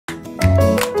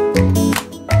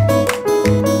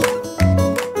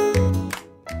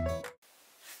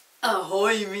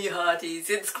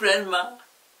Grandma.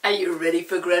 Are you ready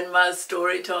for Grandma's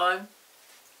story time?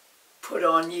 Put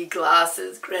on your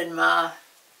glasses, Grandma.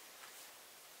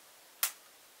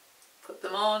 Put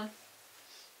them on.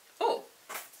 Oh,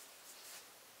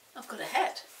 I've got a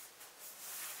hat.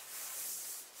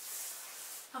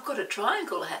 I've got a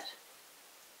triangle hat.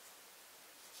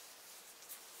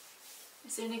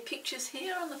 Is there any pictures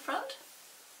here on the front?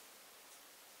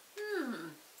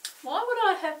 Why would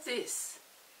I have this?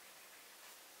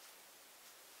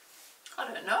 I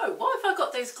don't know. Why have I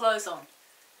got these clothes on?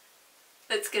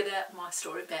 Let's get out my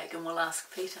story bag and we'll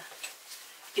ask Peter.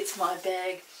 It's my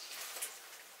bag.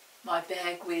 My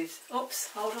bag with, oops,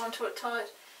 hold on to it tight.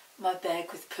 My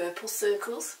bag with purple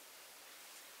circles,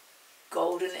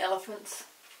 golden elephants,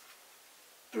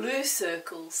 blue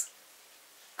circles,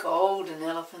 golden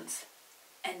elephants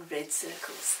and red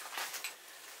circles.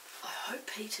 I hope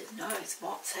Peter knows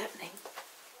what's happening.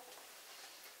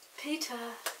 Peter,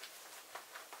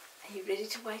 are you ready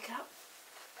to wake up?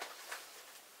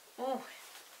 Oh,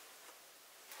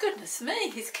 goodness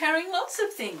me, he's carrying lots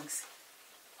of things.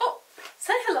 Oh,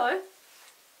 say hello.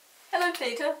 Hello,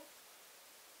 Peter.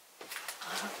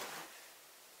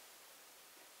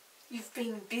 You've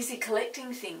been busy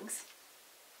collecting things.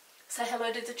 Say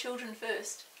hello to the children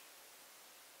first.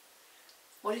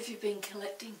 What have you been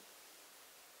collecting?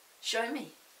 Show me.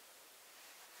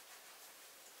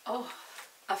 Oh,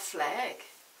 a flag.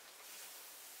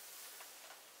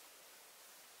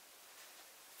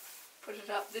 Put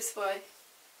it up this way.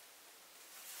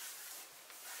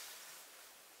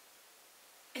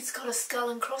 It's got a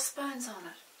skull and crossbones on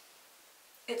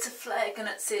it. It's a flag and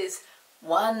it says,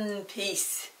 "One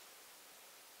piece."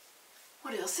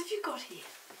 What else have you got here?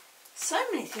 So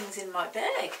many things in my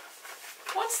bag.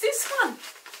 What's this one?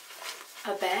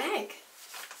 A bag.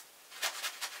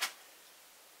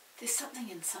 There's something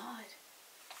inside.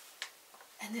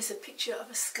 And there's a picture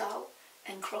of a skull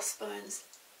and crossbones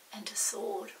and a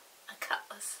sword, a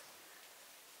cutlass.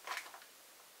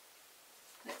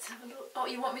 Let's have a look. Oh,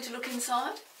 you want me to look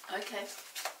inside? Okay.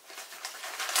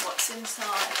 What's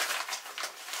inside?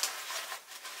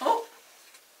 Oh!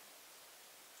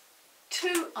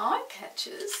 2 eye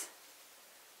patches.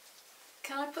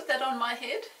 Can I put that on my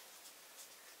head?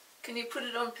 Can you put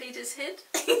it on Peter's head?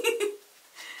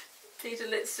 Peter,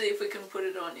 let's see if we can put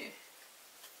it on you.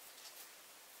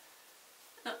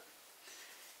 Oh.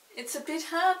 It's a bit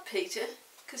hard, Peter,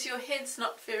 because your head's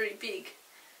not very big.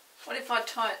 What if I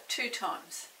tie it 2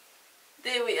 times?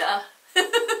 There we are.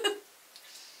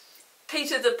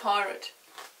 Peter the pirate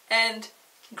and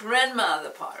Grandma the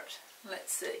pirate.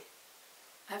 Let's see.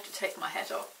 I have to take my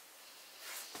hat off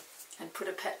and put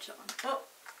a patch on. Oh,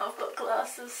 I've got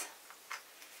glasses.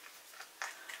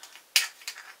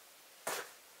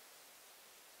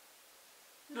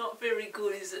 Not very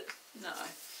good, is it? No.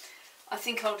 I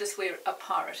think I'll just wear a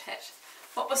pirate hat.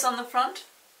 What was on the front?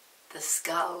 The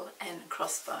skull and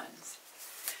crossbones.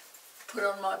 Put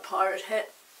on my pirate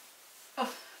hat.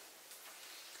 Oh.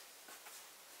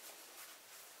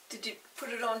 Did you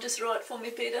put it on just right for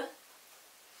me, Peter?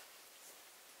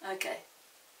 Okay.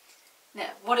 Now,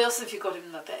 what else have you got in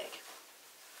my bag?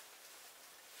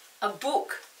 A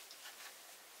book.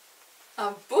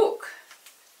 A book.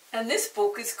 And this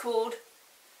book is called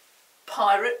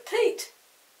Pirate Pete.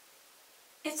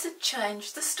 It's a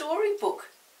Change the Story book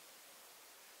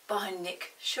by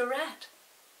Nick Sharratt.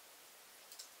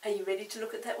 Are you ready to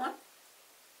look at that one?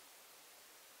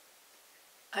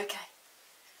 Okay.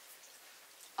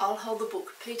 I'll hold the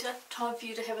book. Peter, time for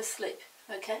you to have a sleep,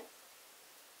 okay?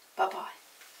 Bye-bye.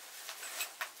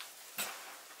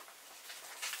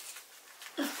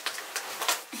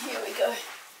 Here we go.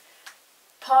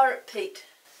 Pirate Pete.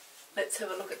 Let's have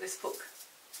a look at this book.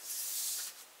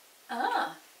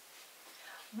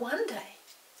 One day,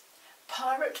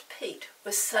 Pirate Pete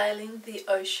was sailing the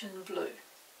ocean blue.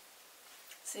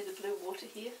 See the blue water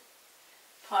here?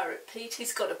 Pirate Pete,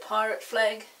 he's got a pirate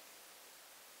flag.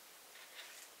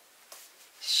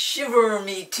 "Shiver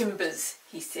me timbers,"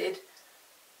 he said.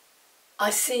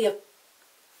 "I see a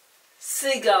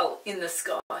seagull in the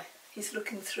sky." He's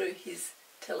looking through his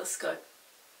telescope.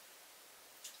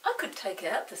 I could take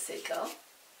out the seagull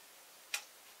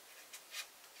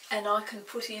and I can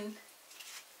put in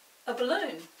a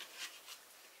balloon.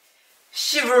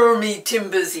 "Shiver me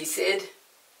timbers," he said.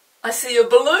 "I see a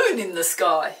balloon in the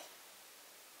sky."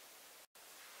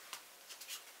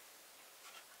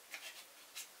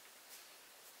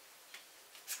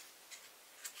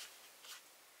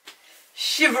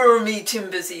 "Shiver me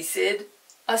timbers," he said.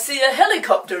 "I see a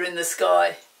helicopter in the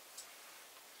sky."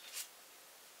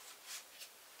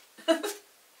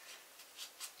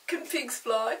 Can pigs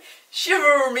fly?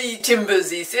 "Shiver me timbers,"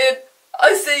 he said.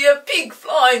 I see a pig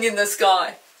flying in the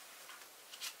sky.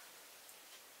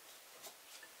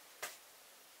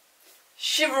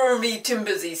 Shiver me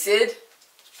timbers, he said.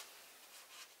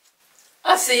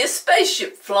 I see a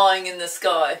spaceship flying in the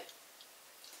sky.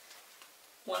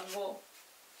 One more.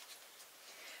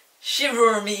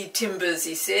 Shiver me timbers,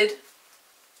 he said.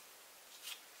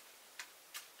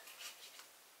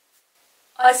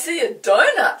 I see a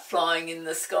donut flying in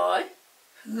the sky.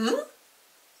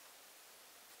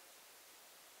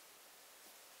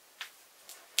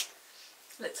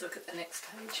 Let's look at the next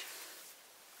page.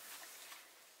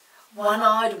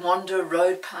 One-eyed Wanda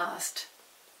rode past.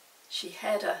 She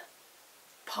had a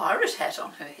pirate hat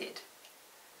on her head.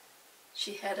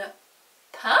 She had a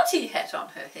party hat on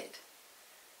her head.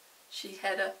 She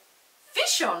had a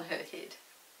fish on her head.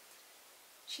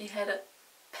 She had a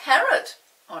parrot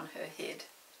on her head.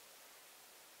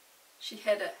 She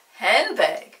had a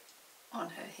handbag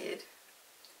on her head.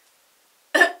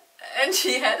 And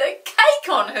she had a cake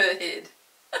on her head.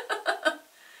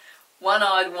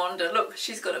 One-eyed Wanda, look,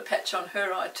 she's got a patch on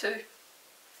her eye too.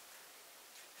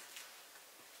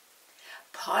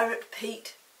 Pirate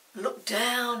Pete looked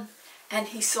down and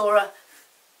he saw a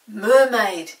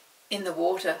mermaid in the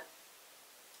water.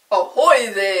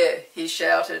 Ahoy there, he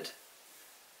shouted.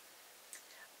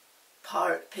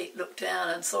 Pirate Pete looked down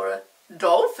and saw a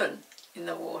dolphin in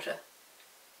the water.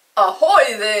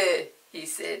 Ahoy there, he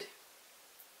said.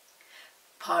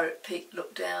 Pirate Pete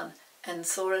looked down and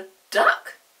saw a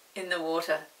duck in the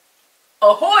water.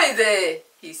 Ahoy there,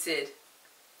 he said.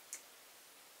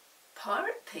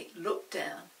 Pirate Pete looked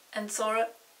down and saw a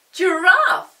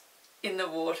giraffe in the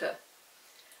water.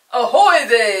 Ahoy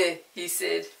there, he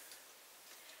said.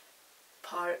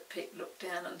 Pirate Pete looked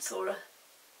down and saw a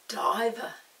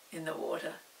diver in the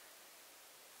water.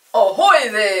 Ahoy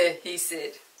there, he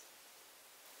said.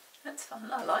 That's fun.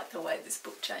 I like the way this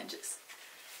book changes.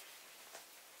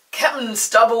 Captain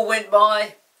Stubble went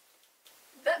by.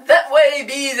 That way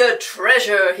be the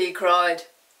treasure, he cried,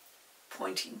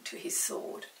 pointing to his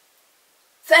sword.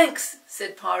 Thanks,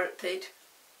 said Pirate Pete.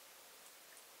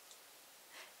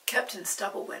 Captain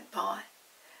Stubble went by.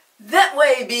 That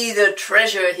way be the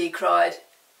treasure, he cried,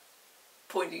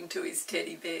 pointing to his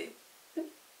teddy bear.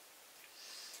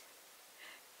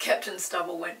 Captain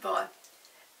Stubble went by.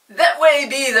 That way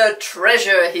be the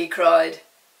treasure, he cried,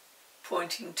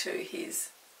 pointing to his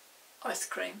ice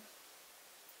cream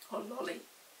or lolly.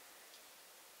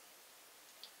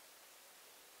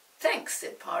 Thanks,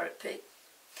 said Pirate Pete.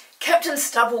 Captain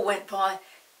Stubble went by.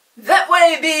 That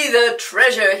way be the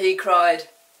treasure, he cried,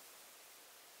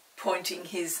 pointing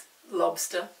his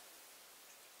lobster.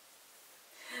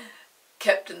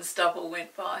 Captain Stubble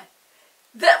went by.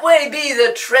 That way be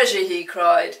the treasure, he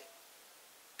cried,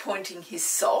 pointing his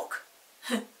sock.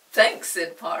 Thanks,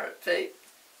 said Pirate Pete.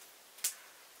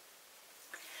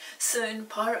 Soon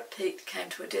Pirate Pete came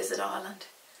to a desert island.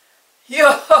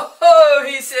 Yo-ho-ho,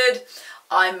 he said,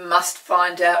 I must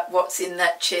find out what's in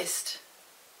that chest.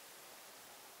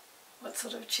 What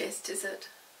sort of chest is it?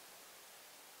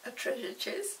 A treasure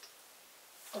chest?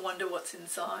 I wonder what's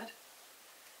inside.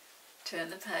 Turn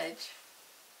the page.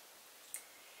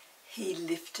 He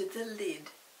lifted the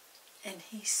lid and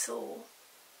he saw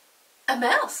a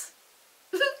mouse.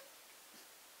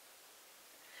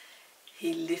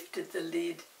 He lifted the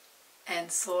lid and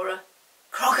saw a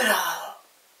crocodile.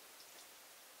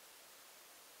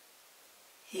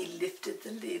 He lifted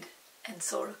the lid and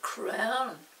saw a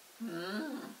crown.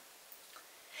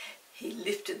 He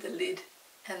lifted the lid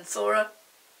and saw a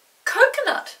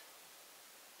coconut.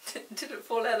 Did it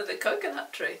fall out of the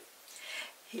coconut tree?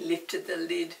 He lifted the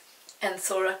lid and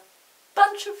saw a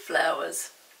bunch of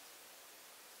flowers.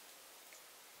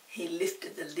 He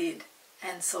lifted the lid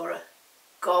and saw a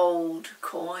gold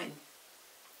coin.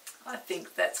 I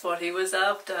think that's what he was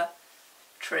after,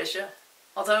 treasure.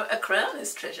 Although a crown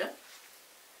is treasure.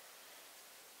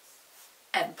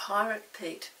 And Pirate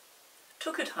Pete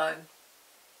took it home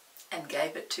and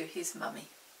gave it to his mummy.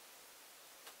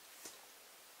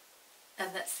 And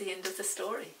that's the end of the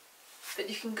story. But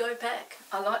you can go back.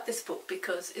 I like this book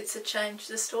because it's a Change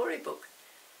the Story book.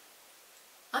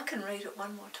 I can read it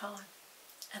one more time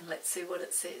and let's see what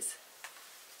it says.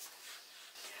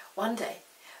 One day,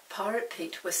 Pirate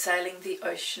Pete was sailing the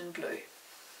ocean blue.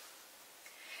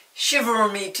 Shiver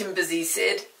me timbers, he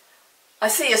said. I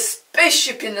see a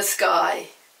spaceship in the sky.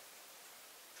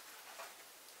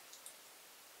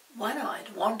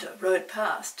 One-eyed Wanda rode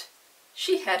past.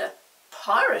 She had a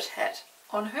pirate hat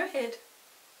on her head.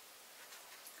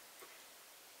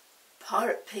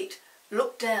 Pirate Pete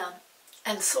looked down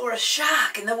and saw a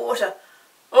shark in the water.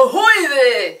 Ahoy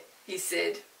there, he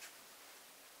said.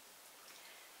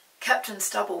 Captain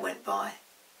Stubble went by.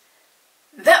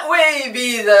 "That way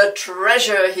be the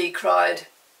treasure," he cried,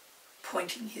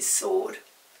 pointing his sword.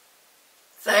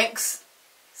 "Thanks,"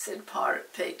 said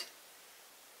Pirate Pete.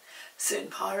 Soon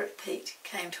Pirate Pete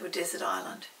came to a desert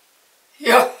island.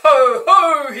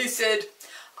 "Yo-ho-ho," he said.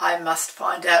 "I must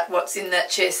find out what's in that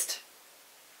chest."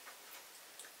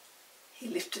 He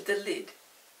lifted the lid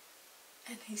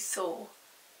and he saw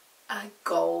a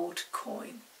gold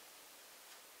coin.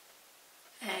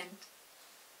 And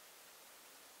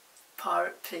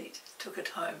Pirate Pete took it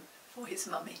home for his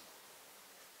mummy.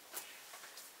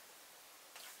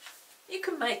 You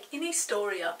can make any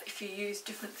story up if you use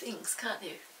different things, can't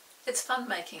you? It's fun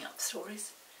making up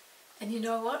stories. And you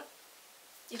know what?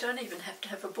 You don't even have to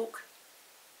have a book.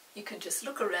 You can just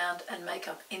look around and make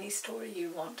up any story you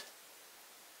want.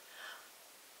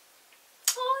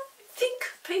 I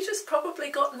think Peter's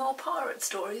probably got more pirate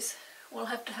stories. We'll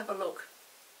have to have a look.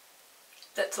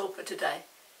 That's all for today.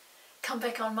 Come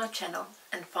back on my channel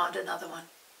and find another one.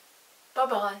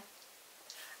 Bye-bye.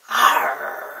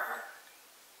 Arr!